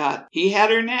 thinking that he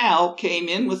had her now, came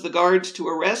in with the guards to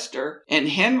arrest her, and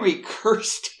Henry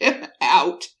cursed him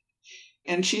out.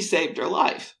 And she saved her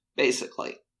life,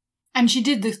 basically. And she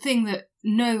did the thing that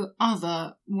no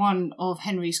other one of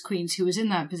Henry's queens who was in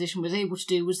that position was able to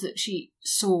do, was that she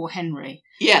saw Henry.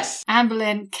 Yes. Anne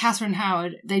Boleyn, Catherine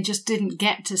Howard, they just didn't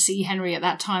get to see Henry at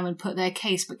that time and put their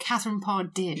case, but Catherine Parr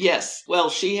did. Yes. Well,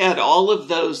 she had all of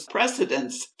those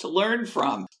precedents to learn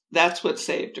from. That's what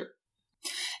saved her.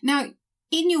 Now,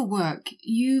 in your work,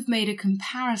 you've made a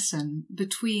comparison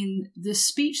between the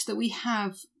speech that we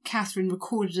have Catherine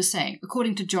recorded as saying,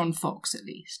 according to John Fox at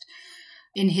least,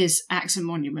 in his Acts and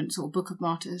Monuments or Book of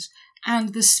Martyrs,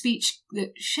 and the speech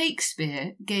that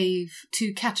Shakespeare gave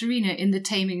to Katerina in The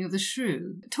Taming of the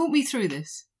Shrew. Talk me through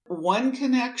this. One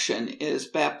connection is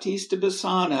Baptista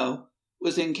Bassano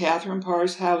was in Catherine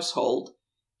Parr's household,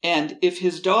 and if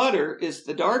his daughter is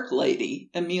the Dark Lady,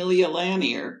 Amelia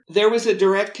Lanier, there was a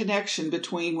direct connection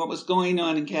between what was going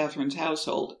on in Catherine's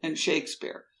household and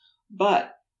Shakespeare.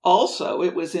 But also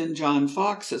it was in John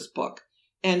Fox's book.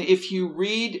 And if you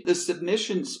read the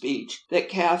submission speech that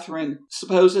Catherine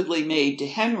supposedly made to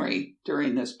Henry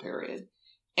during this period,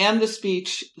 and the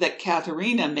speech that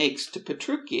Caterina makes to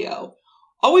Petruchio,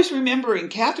 always remembering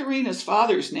Caterina's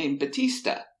father's name,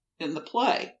 Battista, in the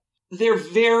play, they're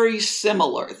very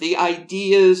similar. The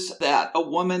ideas that a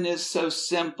woman is so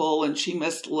simple and she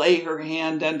must lay her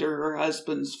hand under her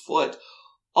husband's foot,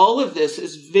 all of this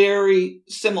is very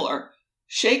similar.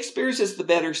 Shakespeare's is the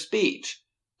better speech.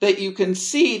 That you can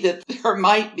see that there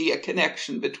might be a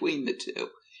connection between the two.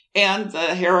 And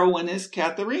the heroine is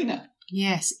Caterina.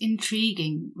 Yes,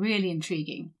 intriguing, really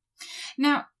intriguing.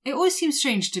 Now, it always seems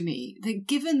strange to me that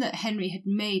given that Henry had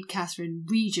made Catherine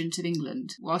regent of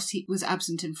England whilst he was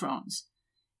absent in France,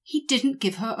 he didn't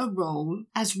give her a role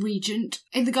as regent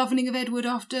in the governing of Edward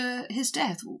after his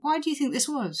death. Why do you think this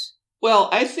was? Well,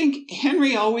 I think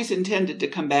Henry always intended to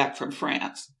come back from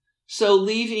France. So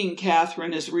leaving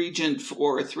Catherine as regent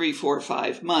for 3, 4,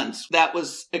 5 months, that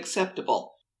was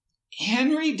acceptable.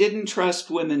 Henry didn't trust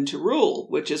women to rule,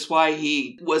 which is why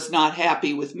he was not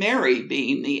happy with Mary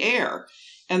being the heir.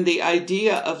 And the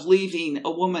idea of leaving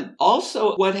a woman,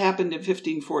 also what happened in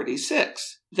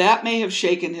 1546, that may have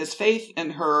shaken his faith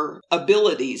in her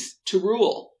abilities to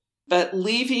rule. But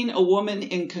leaving a woman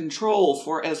in control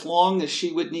for as long as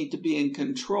she would need to be in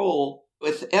control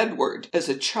with Edward as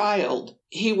a child,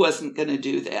 he wasn't going to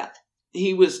do that.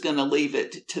 He was going to leave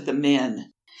it to the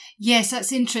men. Yes,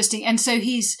 that's interesting. And so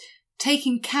he's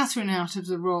taking Catherine out of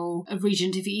the role of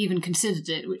regent, if he even considered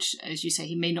it, which, as you say,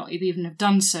 he may not even have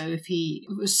done so if he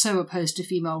was so opposed to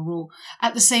female rule.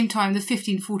 At the same time, the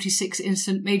 1546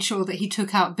 incident made sure that he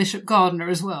took out Bishop Gardiner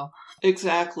as well.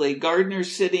 Exactly. Gardiner,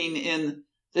 sitting in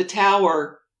the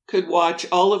Tower, could watch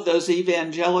all of those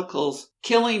evangelicals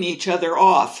killing each other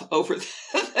off over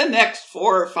the next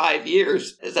 4 or 5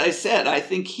 years. As I said, I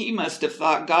think he must have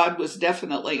thought God was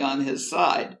definitely on his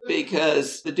side,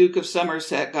 because the Duke of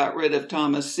Somerset got rid of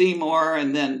Thomas Seymour,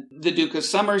 and then the Duke of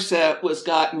Somerset was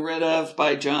gotten rid of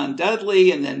by John Dudley,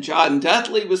 and then John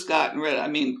Dudley was gotten rid of. I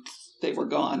mean, they were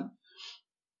gone.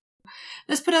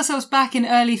 Let's put ourselves back in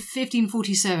early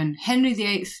 1547. Henry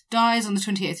VIII dies on the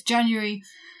 28th of January.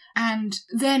 And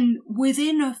then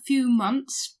within a few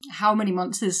months, how many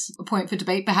months is a point for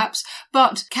debate perhaps,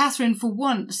 but Catherine for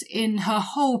once in her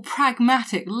whole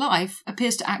pragmatic life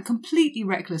appears to act completely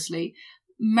recklessly,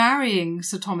 marrying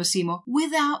Sir Thomas Seymour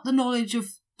without the knowledge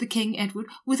of the King Edward,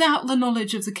 without the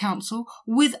knowledge of the council,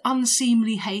 with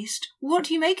unseemly haste. What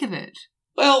do you make of it?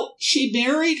 Well, she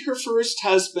married her first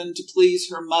husband to please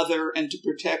her mother and to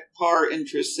protect Parr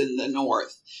interests in the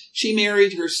north. She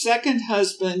married her second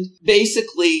husband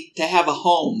basically to have a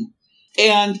home.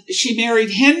 And she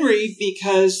married Henry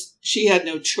because she had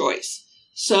no choice.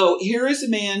 So here is a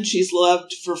man she's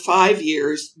loved for 5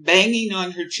 years, banging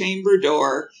on her chamber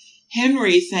door.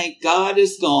 Henry, thank God,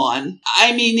 is gone.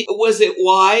 I mean, was it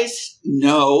wise?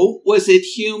 No. Was it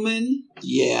human?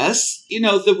 Yes. You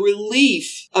know, the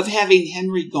relief of having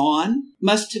Henry gone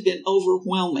must have been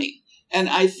overwhelming. And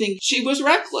I think she was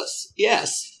reckless,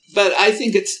 yes. But I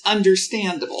think it's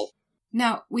understandable.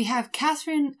 Now, we have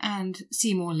Catherine and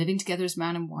Seymour living together as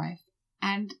man and wife.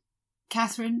 And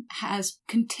Catherine has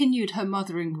continued her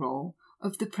mothering role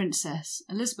of the Princess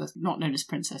Elizabeth, not known as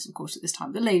Princess, of course, at this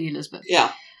time, the Lady Elizabeth.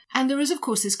 Yeah. And there is, of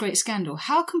course, this great scandal.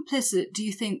 How complicit do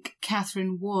you think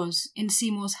Catherine was in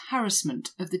Seymour's harassment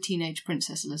of the teenage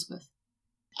Princess Elizabeth?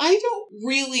 I don't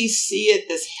really see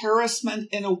it as harassment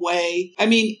in a way. I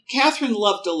mean, Catherine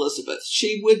loved Elizabeth.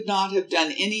 She would not have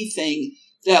done anything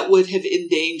that would have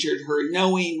endangered her,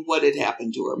 knowing what had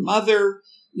happened to her mother,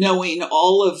 knowing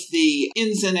all of the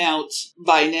ins and outs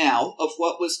by now of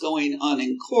what was going on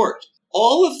in court.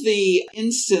 All of the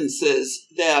instances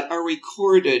that are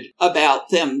recorded about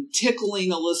them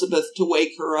tickling Elizabeth to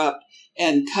wake her up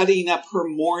and cutting up her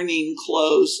mourning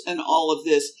clothes and all of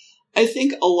this. I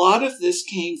think a lot of this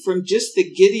came from just the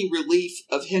giddy relief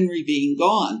of Henry being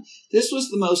gone. This was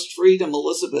the most freedom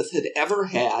Elizabeth had ever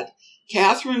had.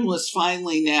 Kateryn was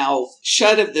finally now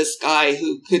shut of this guy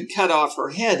who could cut off her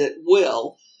head at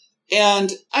will.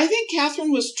 And I think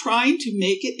Kateryn was trying to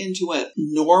make it into a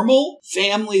normal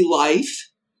family life.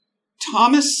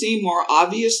 Thomas Seymour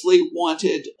obviously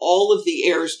wanted all of the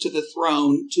heirs to the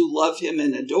throne to love him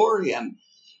and adore him.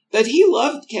 But he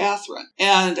loved Kateryn,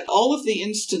 and all of the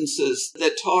instances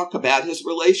that talk about his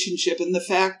relationship and the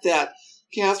fact that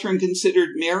Kateryn considered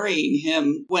marrying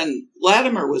him when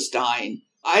Latimer was dying.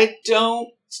 I don't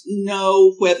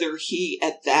know whether he,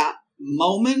 at that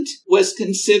moment, was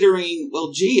considering,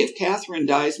 well, gee, if Kateryn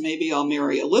dies, maybe I'll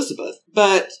marry Elizabeth.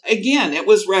 But again, it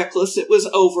was reckless, it was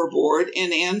overboard,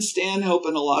 and Anne Stanhope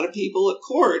and a lot of people at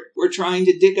court were trying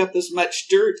to dig up as much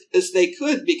dirt as they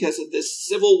could because of this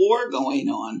civil war going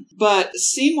on. But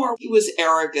Seymour, he was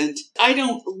arrogant. I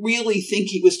don't really think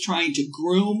he was trying to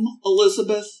groom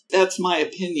Elizabeth. That's my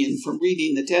opinion from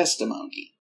reading the testimony.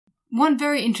 One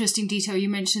very interesting detail you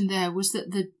mentioned there was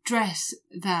that the dress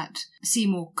that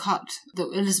Seymour cut, that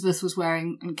Elizabeth was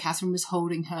wearing and Kateryn was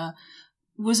holding her,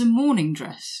 was a mourning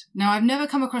dress. Now, I've never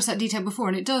come across that detail before,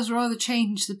 and it does rather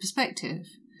change the perspective.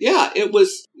 Yeah, it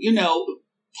was,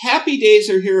 happy days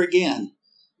are here again.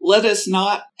 Let us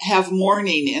not have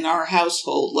mourning in our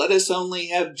household. Let us only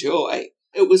have joy.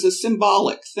 It was a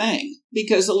symbolic thing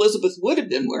because Elizabeth would have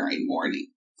been wearing mourning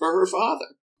for her father.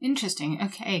 Interesting.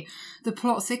 Okay. The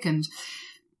plot thickens.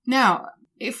 Now,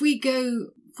 if we go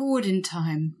forward in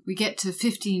time, we get to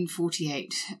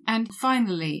 1548. And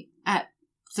finally, at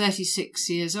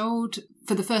 36 years old,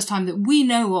 for the first time that we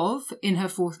know of in her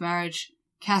fourth marriage,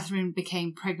 Kateryn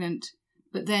became pregnant,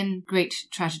 but then great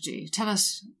tragedy. Tell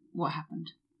us what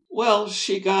happened. Well,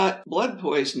 she got blood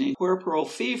poisoning, puerperal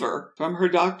fever, from her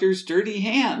doctor's dirty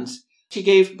hands. She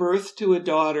gave birth to a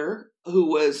daughter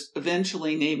who was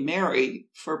eventually named Mary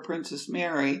for Princess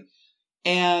Mary.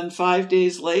 And 5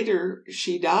 days later,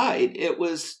 she died. It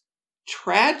was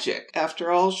tragic after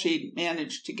all she'd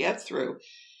managed to get through.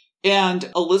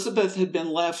 And Elizabeth had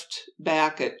been left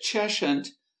back at Cheshunt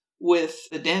with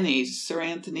the Denneys, Sir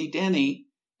Anthony Denny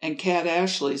and Cat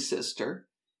Ashley's sister.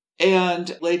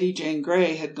 And Lady Jane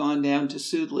Grey had gone down to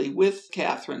Sudeley with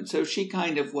Kateryn. So she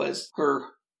kind of was her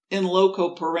in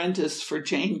loco parentis for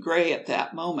Jane Grey at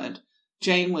that moment.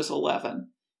 Jane was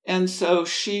 11. And so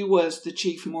she was the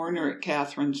chief mourner at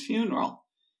Kateryn's funeral.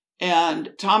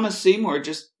 And Thomas Seymour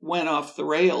just went off the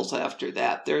rails after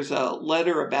that. There's a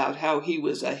letter about how he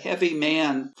was a heavy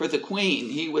man for the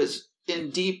Queen. He was in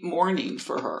deep mourning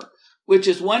for her, which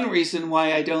is one reason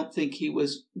why I don't think he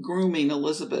was grooming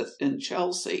Elizabeth in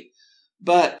Chelsea.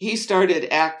 But he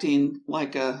started acting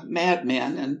like a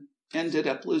madman and ended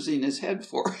up losing his head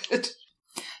for it.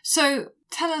 So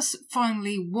tell us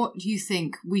finally what you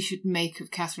think we should make of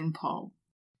Kateryn Parr.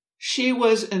 She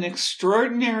was an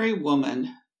extraordinary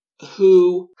woman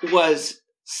who was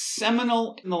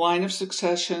seminal in the line of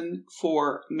succession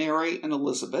for Mary and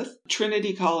Elizabeth.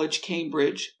 Trinity College,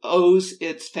 Cambridge, owes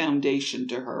its foundation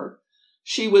to her.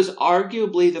 She was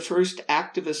arguably the first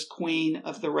activist queen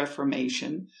of the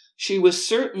Reformation. She was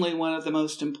certainly one of the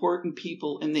most important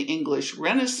people in the English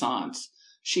Renaissance.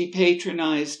 She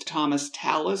patronized Thomas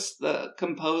Tallis, the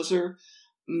composer,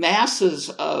 masses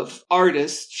of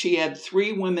artists. She had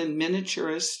 3 women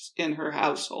miniaturists in her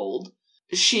household.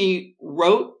 She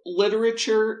wrote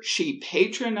literature. She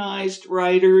patronized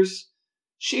writers.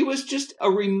 She was just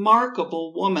a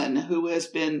remarkable woman who has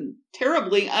been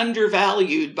terribly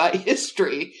undervalued by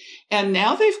history. And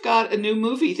now they've got a new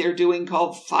movie they're doing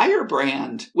called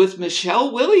Firebrand with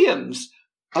Michelle Williams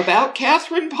about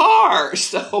Kateryn Parr.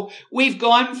 So we've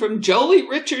gone from Jolie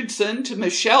Richardson to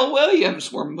Michelle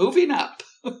Williams. We're moving up.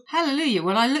 Hallelujah.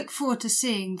 Well, I look forward to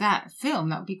seeing that film.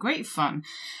 That would be great fun.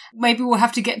 Maybe we'll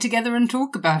have to get together and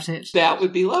talk about it. That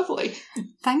would be lovely.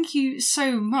 Thank you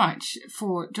so much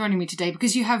for joining me today,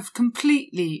 because you have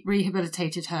completely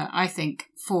rehabilitated her, I think,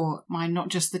 for my Not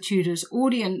Just the Tudors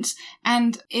audience.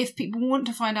 And if people want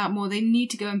to find out more, they need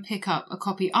to go and pick up a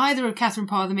copy either of Kateryn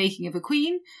Parr, The Making of a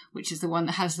Queen, which is the one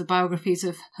that has the biographies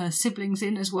of her siblings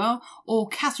in as well, or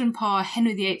Kateryn Parr,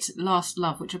 Henry VIII's Last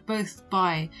Love, which are both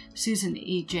by Susan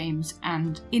E. James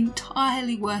and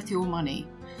entirely worth your money.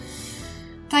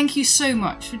 Thank you so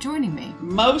much for joining me.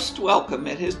 Most welcome.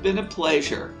 It has been a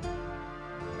pleasure.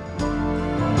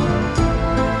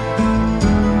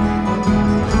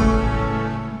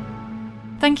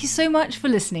 Thank you so much for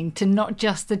listening to Not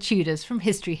Just the Tudors from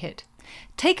History Hit.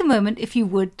 Take a moment, if you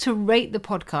would, to rate the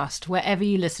podcast wherever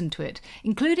you listen to it,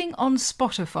 including on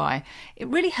Spotify. It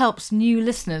really helps new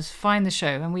listeners find the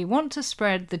show, and we want to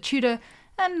spread the Tudor,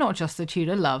 and not just the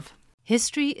Tudor, love.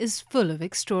 History is full of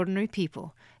extraordinary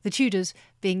people, the Tudors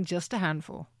being just a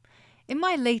handful. In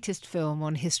my latest film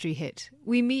on History Hit,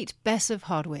 we meet Bess of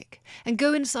Hardwick and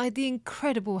go inside the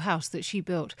incredible house that she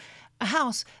built, a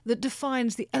house that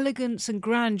defines the elegance and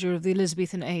grandeur of the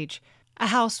Elizabethan age, a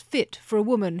house fit for a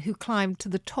woman who climbed to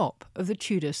the top of the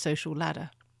Tudor social ladder.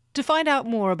 To find out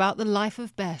more about the life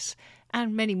of Bess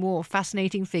and many more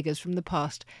fascinating figures from the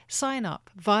past, sign up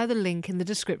via the link in the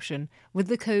description with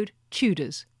the code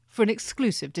TUDORS for an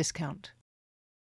exclusive discount.